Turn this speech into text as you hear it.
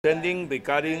Trending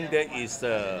regarding there is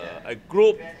a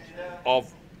group of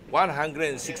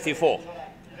 164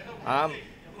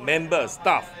 member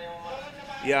staff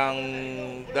yang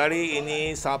dari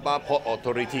ini Sabah Port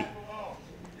Authority.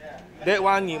 That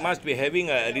one you must be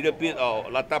having a little bit of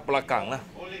latar belakang lah.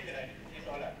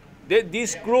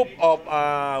 This group of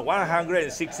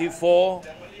 164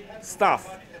 staff,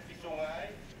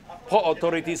 Port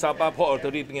Authority Sabah Port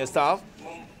Authority punya staff,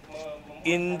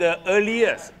 in the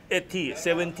earliest 70,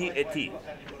 80,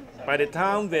 by the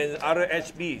time when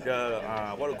RHB,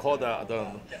 what we call the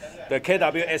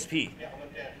KWSP,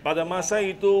 pada masa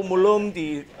itu belum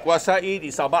dikuasai di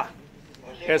Sabah.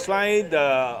 That's why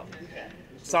the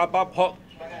Sabah Port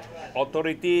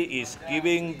Authority is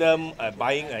giving them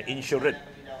buying an insurance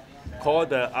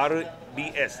called the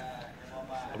RBS,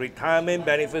 Retirement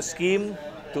Benefit Scheme,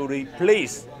 to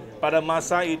replace pada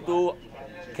masa itu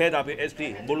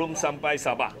KWSP belum sampai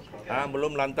Sabah,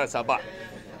 belum lantas Sabah.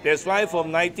 That's why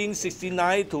from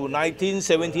 1969 to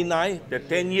 1979, the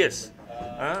 10 years,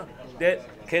 that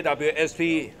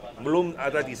KWSP belum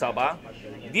ada di Sabah.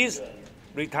 This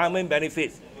retirement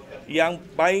benefit yang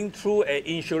buying through an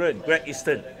insurance, Great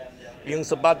Eastern, yang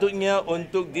sepatutnya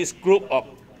untuk this group of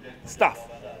staff.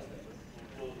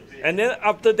 And then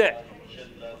after that,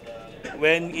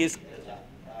 when it's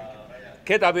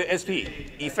KWSP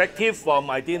effective from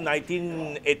I think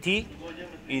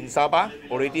 1980 in Sabah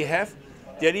already have.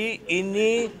 Jadi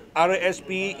ini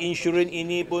RSP insurance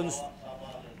ini pun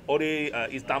already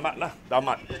is tamat lah,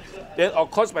 tamat. Then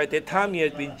of course by that time it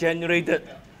has been generated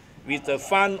with a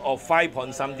fund of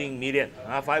 5.something million.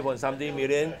 5.something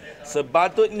million.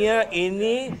 Sepatutnya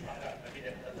ini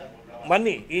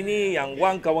money ini yang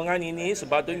wang kawangan ini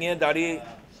sepatutnya dari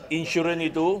insurance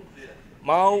itu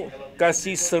mau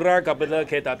kasih serah kepada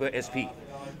KWSP.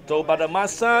 So pada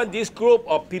masa this group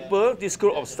of people, this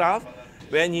group of staff,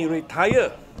 when he retire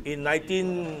in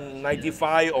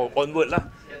 1995 or onward lah,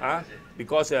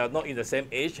 because they are not in the same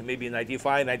age, maybe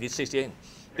 95, 96,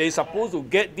 they supposed to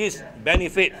get this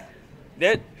benefit,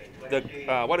 that the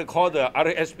what they call the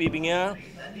RSP punya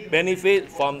benefit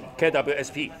from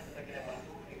KWSP.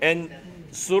 And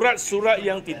surat-surat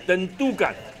yang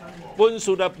ditentukan pun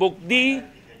sudah bukti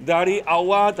dari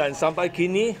awal dan sampai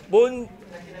kini pun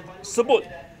sebut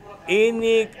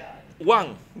ini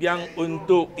wang yang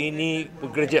untuk ini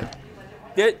bekerja.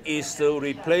 That is to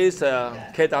replace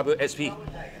KWSP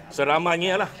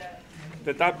selamanya lah.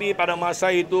 Tetapi pada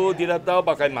masa itu tidak tahu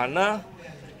bagaimana,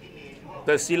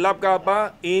 tersilap ke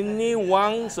apa, ini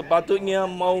wang sepatutnya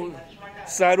mau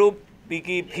saru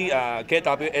pergi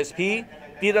KWSP,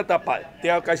 tidak dapat.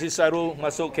 Dia kasih saru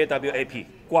masuk KWAP,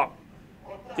 kuap.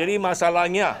 Jadi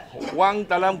masalahnya, wang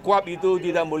dalam kuap itu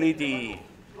tidak boleh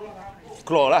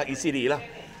dikeluar lah, isi lah.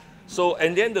 So,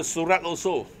 and then the surat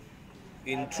also,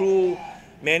 in through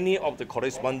many of the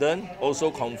correspondent,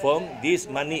 also confirm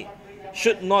this money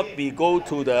should not be go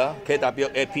to the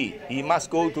KWAP. He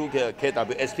must go to the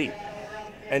KWSP.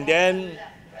 And then,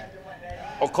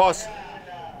 of course,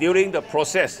 during the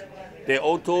process, they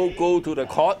also go to the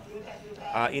court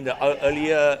in the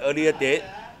earlier date.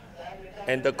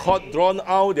 And the court drawn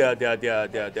out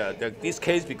this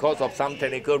case because of some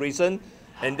technical reason,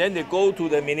 and then they go to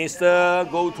the minister,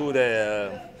 go to the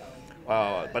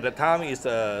by the time is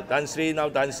Tan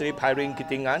Sri Pairing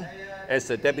Kitingan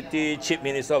as the deputy chief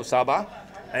minister of Sabah,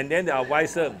 and then the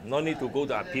advisor no need to go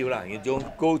to appeal lah. You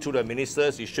don't go to the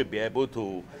ministers, you should be able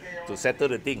to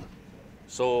settle the thing.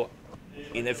 So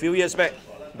in a few years back,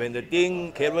 when the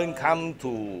thing come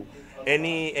to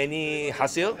any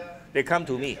hasil, they come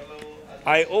to me.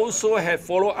 I also have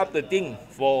followed up the thing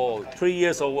for 3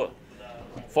 years over.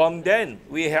 From then,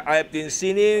 I have been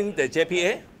seeing the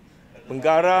JPA,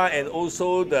 Penggara, and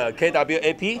also the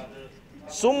KWAP.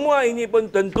 Semua ini pun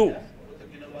tentu,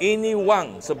 ini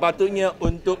wang sepatutnya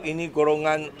untuk ini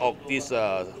golongan of this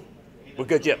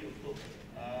bekerja.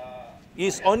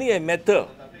 It's only a matter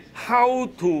how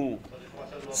to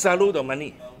salute the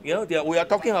money. You know, we are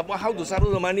talking about how to salute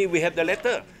the money. We have the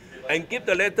letter. And give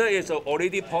the letter is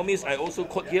already promised. I also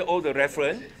quote here all the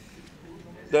reference.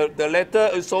 The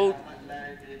letter also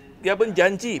dia pun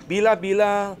janji bila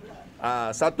 1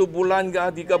 bulan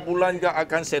ke 3 bulan ke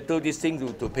akan settle this thing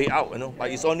to pay out, you know.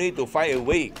 But it's only to find a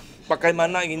way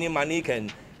bagaimana ini money can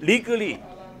legally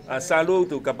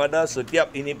salute to kepada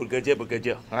setiap ini bekerja.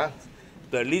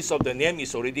 The list of the name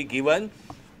is already given,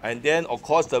 and then of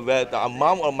course the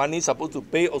amount of money supposed to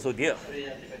pay also there.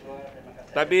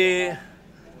 Tapi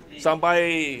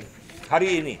sampai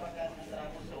hari ini,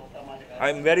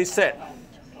 I'm very sad.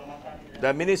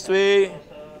 The ministry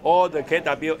or the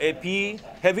KWAP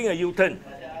having a U-turn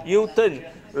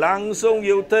langsung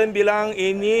U-turn bilang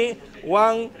ini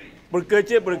Wang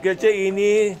bekerja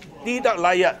ini tidak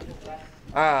layak.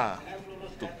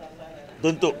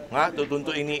 Tuntut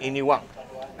ini Wang.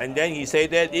 And then he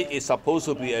said that it is supposed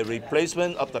to be a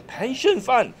replacement of the pension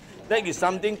fund. That is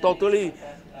something totally,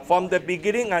 from the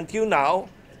beginning until now,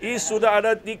 is sudah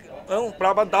ada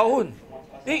berapa tahun.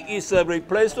 It is a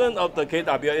replacement of the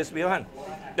KWSP fund.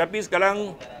 Tapi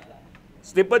sekarang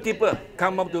tiba-tiba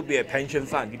come up to be a pension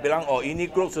fund. Dibilang ini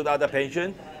grup sudah ada pension,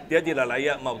 dia tidak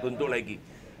layak mau tuntut lagi.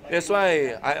 That's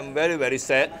why I am very very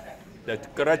sad that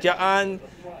kerajaan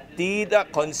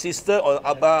tidak konsisten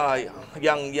apa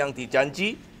yang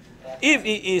dijanji. If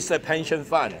it is a pension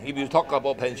fund, if you talk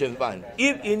about pension fund,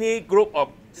 if ini group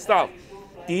of staff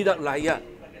tidak layak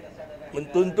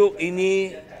mentuntut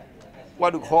ini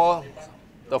what you call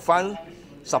the fund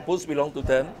supposed to belong to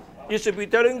them, you should be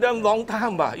telling them long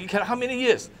time. You can how many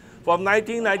years? From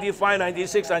 1995,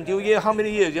 96 until here, how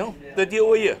many years? 30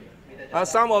 over years.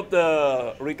 Some of the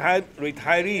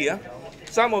retiree,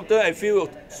 some of them I feel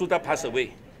should have passed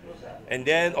away. And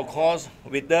then of course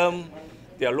with them,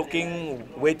 they are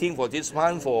waiting for this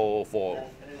fund to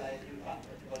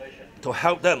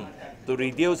help them to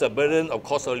reduce the burden of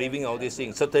cost of living, all these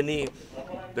things. Certainly,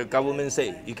 the government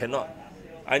say you cannot.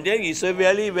 And then it's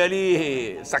very,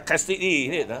 very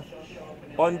sarcastically, isn't it?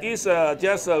 On this,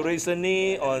 just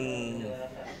recently on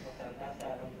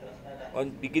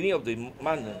beginning of the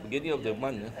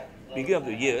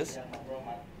years,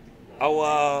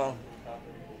 our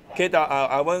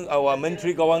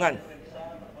Menteri Keuangan,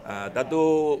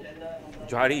 Dato'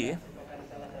 Johari,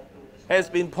 has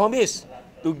been promised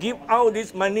to give out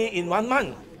this money in 1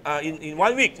 month, in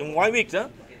 1 week,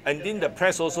 and then the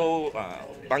press also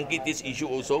bangkit this issue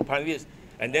also,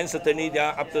 and then certainly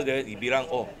after that, he bilang,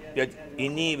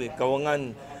 ini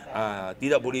kewangan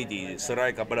tidak boleh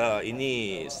diserai kepada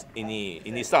ini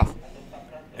staff,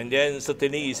 and then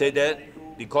certainly he said that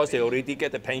because they already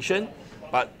get the pension,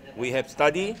 but we have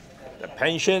studied, the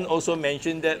pension also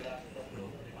mentioned that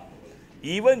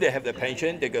even they have the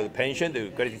pension, they get the pension, the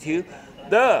gratitude,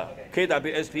 the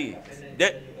KWSP,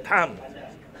 that time,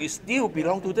 it still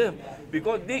belong to them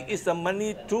because this is the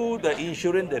money to the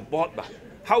insurance they bought.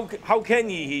 How can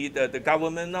the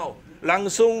government now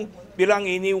langsung bilang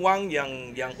ini wang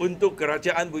yang untuk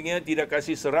kerajaan punya tidak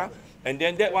kasih serah, and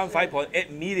then that 5.8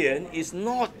 million is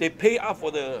not, they pay up for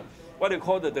the what they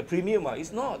call the premium. It's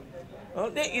not.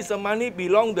 That is the money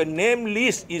belong, the name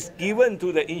list is given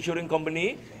to the insurance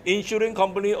company. Insurance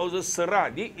company also serah.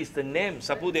 This is the name,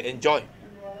 supposed they enjoy.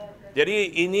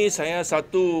 Jadi ini saya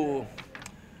satu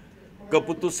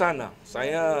keputusan.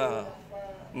 Saya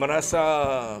merasa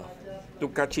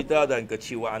duka cita dan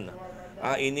kecewaan.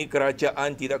 Ini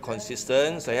kerajaan tidak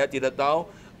konsisten. Saya tidak tahu.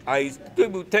 I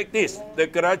will take this.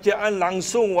 The kerajaan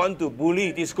langsung want to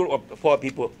bully this group of poor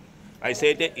people. I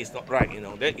say that is not right.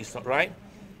 That is not right.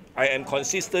 I am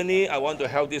consistently, I want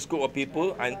to help this group of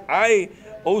people, and I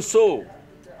also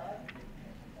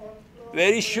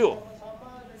very sure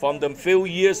from the few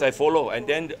years I follow, and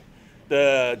then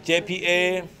the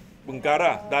JPA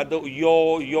Bungara, Dato'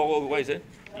 what is it?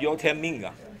 Yo Tianming,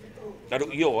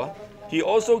 Dato' Yo, he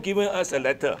also given us a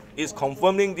letter. It's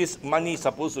confirming this money is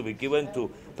supposed to be given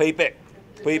to pay back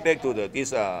to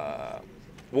this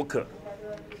worker.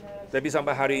 Tapi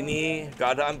sampai hari ini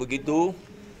keadaan begitu.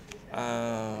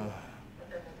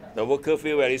 The worker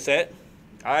feel very sad.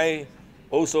 I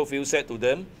also feel sad to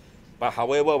them. But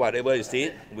however, whatever is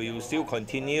it, we will still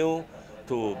continue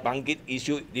to bangkit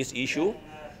this issue.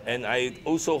 And I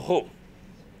also hope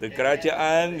the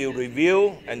kerajaan will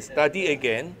review and study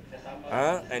again,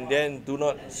 and then do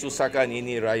not susahkan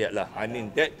ini rakyat lah. I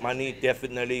mean, that money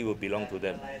definitely will belong to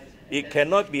them. It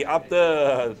cannot be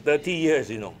after 30 years,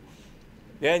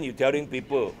 Then you're telling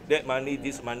people that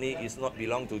this money is not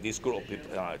belong to this group of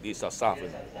people, these are staff.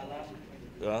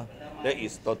 That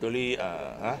is totally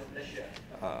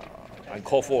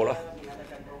uncalled for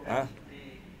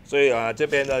所以这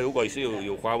边呢，如果是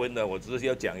有华文的，我只是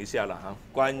要讲一下了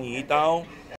关于到